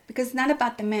there. Yeah. Because it's not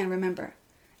about the man, remember.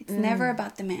 It's never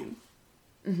about the man.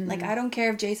 Like I don't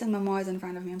care if Jason Momoa is in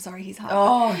front of me. I'm sorry, he's hot.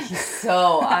 Oh, he's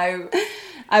so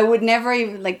I would never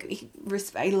even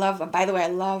I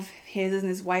love his and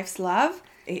his wife's love.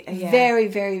 Yeah. Very,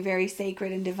 very, very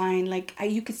sacred and divine. Like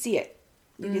you could see it.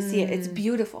 You can see it. It's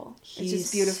beautiful. It's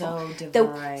just beautiful. So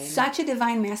divine. Such a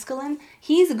divine masculine.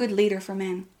 He's a good leader for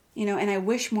men. And I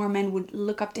wish more men would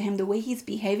look up to him. The way he's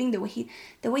behaving, the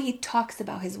way he talks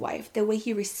about his wife, the way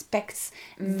he respects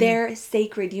their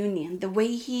sacred union, the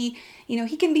way he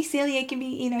can be silly. It can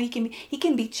be, he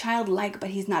can be childlike, but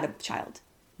he's not a child.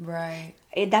 Right.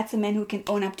 That's a man who can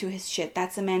own up to his shit.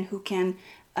 That's a man who can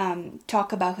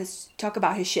talk about his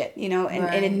shit,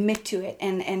 and admit to it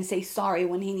and say sorry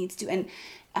when he needs to,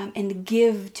 and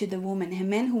give to the woman. A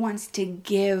man who wants to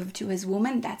give to his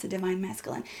woman, that's a divine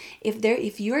masculine. If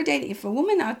a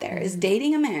woman out there is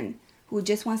dating a man who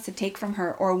just wants to take from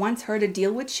her or wants her to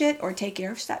deal with shit or take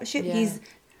care of shit, he's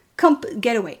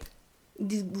get away.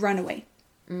 Run away.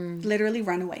 Literally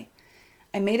run away.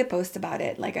 I made a post about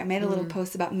it. Like I made a little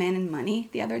post about men and money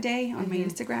the other day on my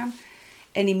Instagram.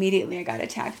 And immediately I got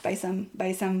attacked by some,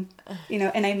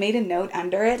 and I made a note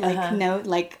under it,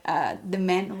 the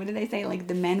men, what did I say? Like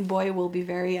the men boy will be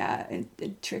very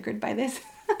triggered by this.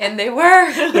 And they were.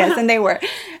 Yes, and they were.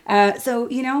 So,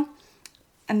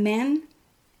 a man,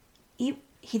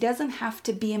 he doesn't have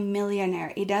to be a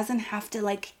millionaire. He doesn't have to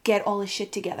like get all his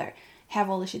shit together, have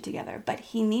all his shit together. But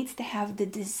he needs to have the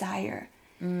desire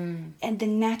and the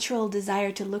natural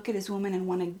desire to look at his woman and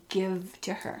want to give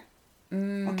to her.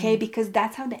 Okay, because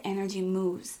that's how the energy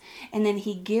moves. And then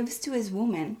he gives to his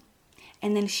woman,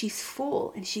 and then she's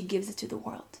full, and she gives it to the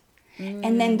world.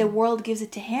 And then the world gives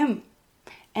it to him,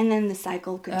 and then the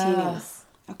cycle continues.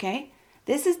 Okay,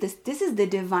 this is the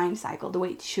divine cycle, the way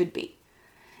it should be.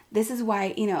 This is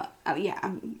why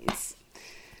it's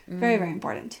very, very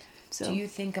important. So, do you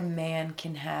think a man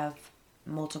can have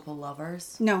multiple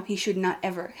lovers? No, he should not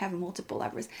ever have multiple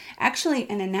lovers. Actually,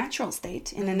 in a natural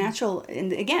state,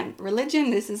 again,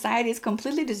 religion, the society has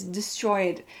completely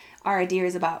destroyed our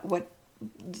ideas about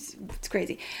it's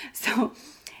crazy. So,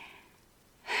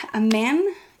 a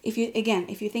man, if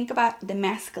you think about the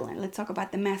masculine, let's talk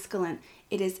about the masculine.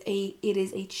 It is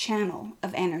a channel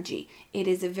of energy. It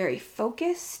is a very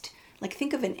focused, like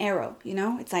think of an arrow,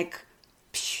 it's like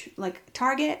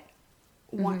target,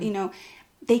 one,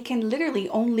 they can literally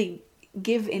only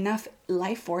give enough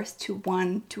life force to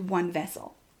one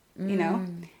vessel.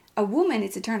 A woman,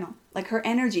 it's eternal. Like her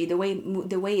energy, the way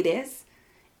it is,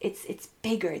 it's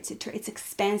bigger. It's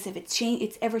expansive.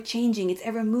 It's ever changing. It's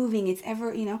ever moving. It's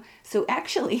ever So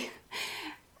actually,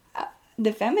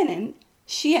 the feminine,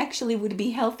 she actually would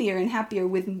be healthier and happier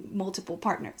with multiple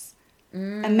partners.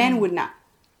 A man would not.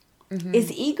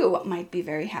 His ego might be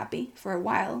very happy for a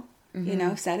while.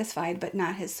 Satisfied, but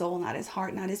not his soul, not his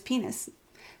heart, not his penis.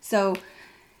 So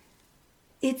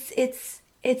it's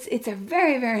a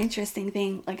very, very interesting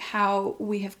thing, like how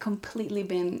we have completely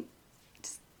been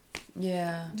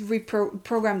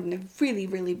reprogrammed in a really,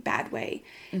 really bad way.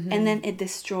 And then it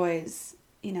destroys,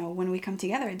 when we come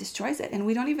together, it destroys it. And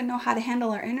we don't even know how to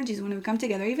handle our energies when we come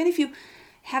together. Even if you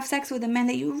have sex with a man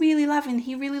that you really love and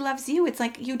he really loves you, it's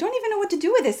like you don't even know what to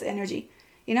do with this energy.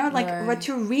 What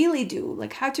to really do,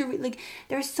 like how to,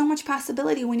 there's so much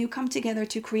possibility when you come together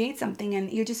to create something, and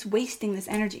you're just wasting this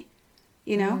energy,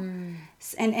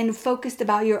 and focused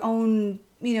about your own,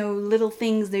 little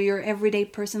things, your everyday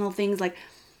personal things. Like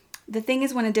the thing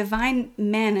is, when a divine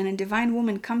man and a divine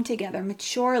woman come together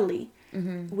maturely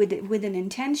with an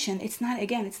intention, it's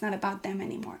not about them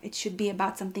anymore. It should be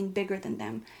about something bigger than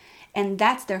them, and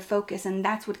that's their focus, and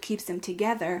that's what keeps them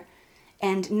together.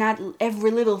 And not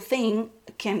every little thing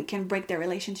can break their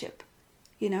relationship,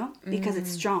 because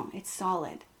it's strong, it's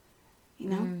solid,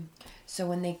 So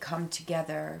when they come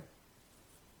together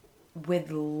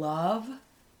with love,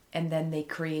 and then they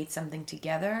create something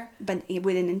together, but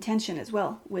with an intention as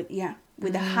well, with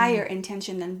a higher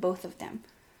intention than both of them.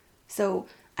 So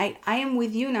I am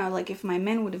with you now. Like if my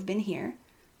men would have been here,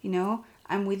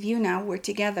 I'm with you now. We're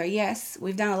together. Yes,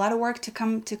 we've done a lot of work to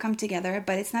come together,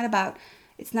 but it's not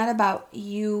about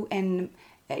you and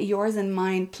yours and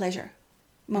mine pleasure,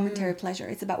 momentary pleasure.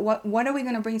 It's about what are we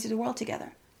going to bring to the world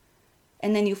together?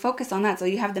 And then you focus on that. So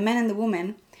you have the men and the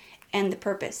woman and the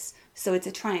purpose. So it's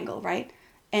a triangle, right?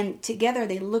 And together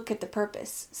they look at the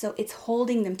purpose. So it's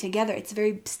holding them together. It's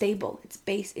very stable. It's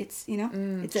base. It's,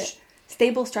 it's a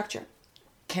stable structure.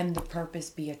 Can the purpose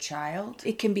be a child?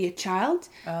 It can be a child,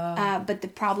 but the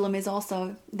problem is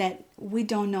also that we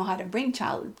don't know how to bring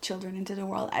children into the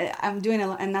world. I'm doing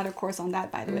another course on that,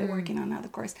 by the way, working on another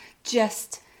course,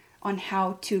 just on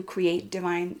how to create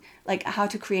how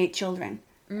to create children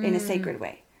in a sacred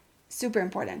way. Super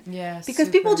important. Yes. Because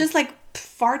people just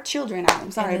fart children out.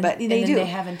 I'm sorry, but they do. They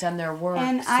haven't done their work.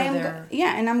 And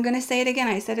and I'm gonna say it again.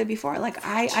 I said it before.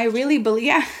 I really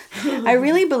believe. I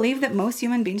really believe that most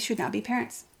human beings should not be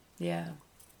parents. Yeah.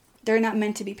 They're not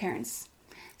meant to be parents.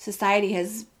 Society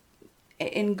has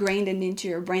ingrained it into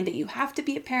your brain that you have to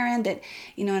be a parent. That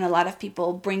and a lot of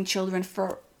people bring children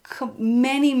for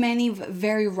many, many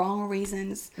very wrong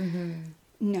reasons.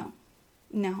 No.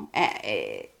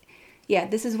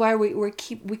 This is why we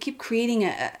keep creating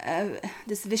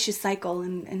this vicious cycle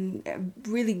and a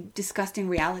really disgusting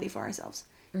reality for ourselves.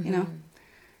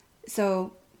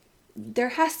 So there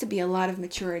has to be a lot of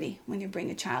maturity when you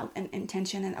bring a child, and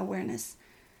intention and awareness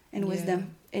and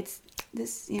wisdom. it's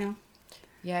this,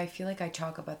 Yeah, I feel like I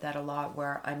talk about that a lot,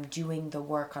 where I'm doing the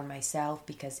work on myself,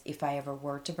 because if I ever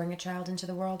were to bring a child into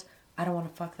the world, I don't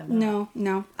want to fuck them up.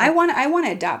 No. I want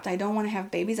to adopt. I don't want to have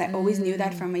babies. I always knew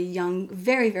that from a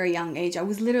very, very young age. I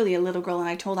was literally a little girl, and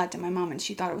I told that to my mom, and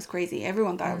she thought it was crazy.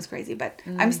 Everyone thought it was crazy, but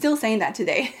I'm still saying that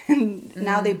today.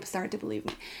 Now they start to believe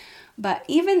me. But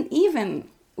even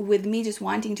with me just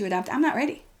wanting to adopt, I'm not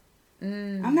ready.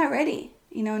 I'm not ready.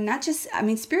 Not just,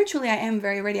 spiritually, I am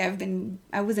very ready.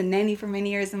 I was a nanny for many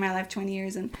years in my life, 20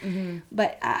 years.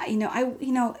 But,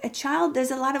 a child,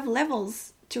 there's a lot of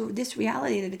levels to this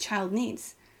reality that a child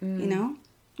needs,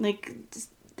 like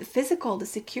just the physical, the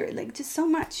secure, like just so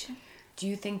much. Do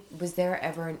you think, was there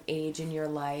ever an age in your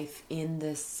life in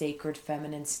the sacred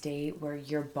feminine state where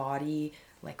your body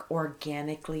like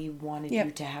organically wanted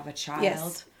you to have a child?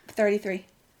 Yes. 33.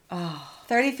 Oh.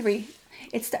 33.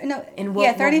 And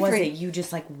what 33. What was it? You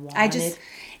just like wanted?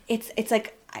 It's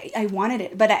like I wanted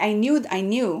it, but I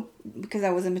knew because I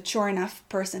was a mature enough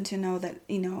person to know that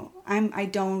I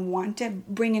don't want to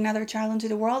bring another child into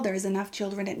the world. There's enough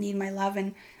children that need my love,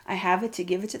 and I have it to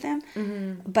give it to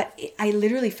them. But I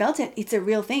literally felt it. It's a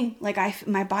real thing. Like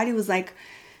my body was like,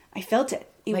 I felt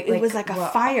it. It was like a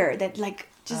fire that like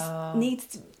just needs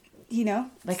to,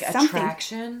 like something.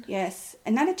 Attraction. Yes,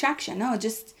 and not attraction. No,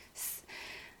 just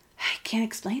I can't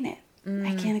explain it.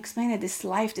 I can't explain it. This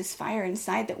life, this fire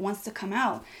inside that wants to come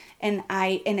out. And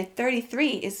at 33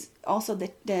 is also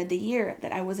the year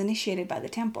that I was initiated by the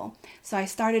temple. So I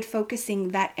started focusing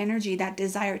that energy, that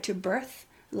desire to birth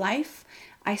life.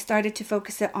 I started to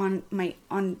focus it on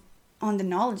the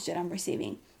knowledge that I'm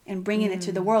receiving and bringing it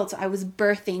to the world. So I was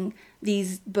birthing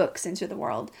these books into the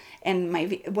world, and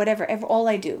my all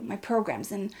I do, my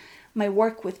programs and my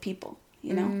work with people,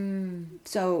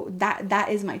 So that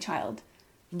is my child.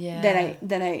 Yeah.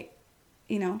 That I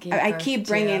I keep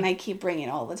bringing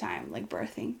all the time, like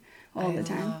birthing all the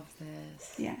time. I love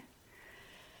this. Yeah.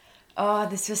 Oh,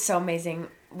 this was so amazing.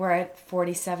 We're at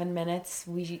 47 minutes.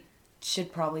 We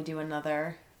should probably do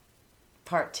another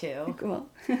part 2. Cool.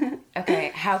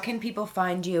 Okay. How can people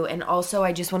find you? And also,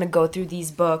 I just want to go through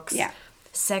these books. Yeah.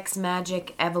 Sex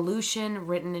Magic Evolution,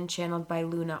 written and channeled by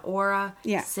Luna Ora.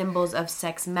 Yeah. Symbols of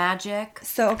Sex Magic.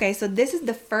 So this is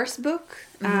the first book.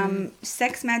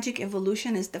 Sex Magic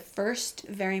Evolution is the first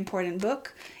very important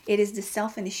book. It is the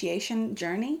self-initiation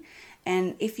journey.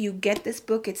 And if you get this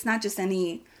book, it's not just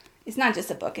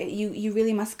a book. You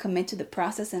really must commit to the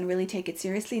process and really take it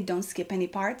seriously. Don't skip any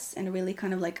parts, and really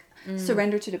kind of like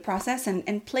surrender to the process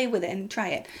and play with it and try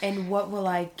it. And what will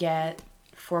I get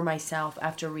for myself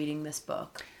after reading this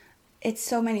book? It's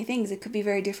so many things. It could be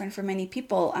very different for many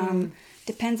people.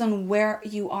 Depends on where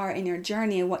you are in your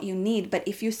journey and what you need. But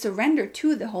if you surrender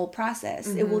to the whole process,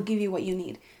 it will give you what you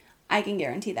need. I can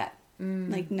guarantee that.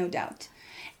 Like, no doubt.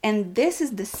 And this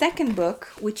is the second book,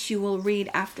 which you will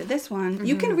read after this one.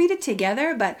 You can read it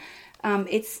together, but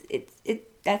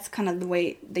that's kind of the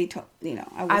way they talk.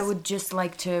 I would just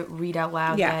like to read out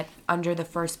loud that under the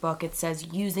first book it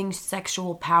says, using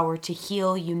sexual power to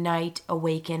heal, unite,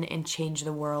 awaken, and change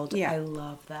the world. Yeah. I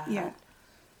love that. Yeah.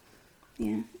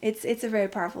 It's a very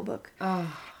powerful book.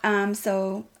 Oh.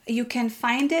 So you can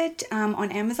find it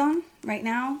on Amazon right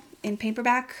now in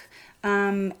paperback.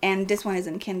 And this one is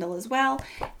in Kindle as well.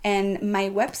 And my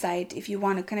website, if you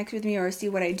want to connect with me or see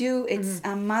what I do, it's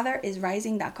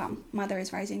motherisrising.com.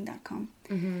 Motherisrising.com.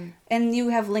 And you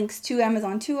have links to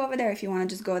Amazon too over there if you want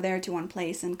to just go there to one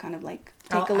place and kind of like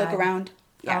take a look around.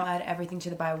 Yeah. I'll add everything to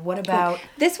the bio. What about... Cool.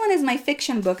 This one is my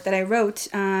fiction book that I wrote.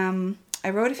 I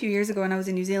wrote a few years ago when I was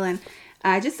in New Zealand.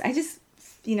 I just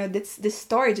this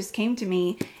story just came to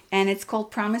me, and it's called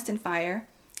Promised in Fire.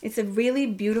 It's a really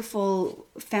beautiful,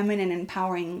 feminine,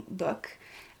 empowering book.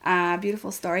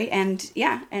 Beautiful story. And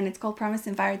it's called Promised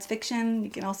in Fire. It's fiction. You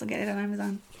can also get it on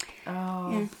Amazon.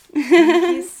 Oh,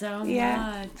 thank you so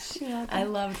much. I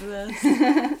loved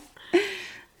this.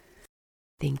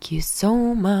 Thank you so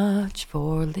much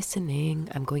for listening.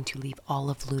 I'm going to leave all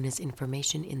of Luna's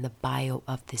information in the bio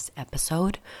of this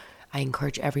episode. I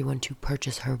encourage everyone to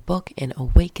purchase her book and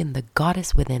awaken the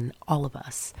goddess within all of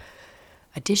us.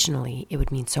 Additionally, it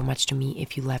would mean so much to me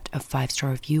if you left a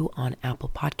 5-star review on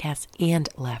Apple Podcasts and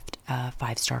left a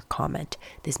 5-star comment.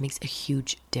 This makes a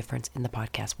huge difference in the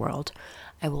podcast world.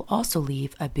 I will also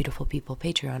leave a Beautiful People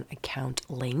Patreon account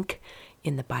link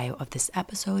in the bio of this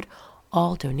episode.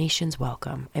 All donations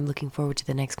welcome. I'm looking forward to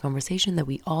the next conversation that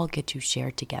we all get to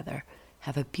share together.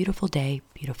 Have a beautiful day,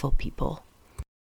 beautiful people.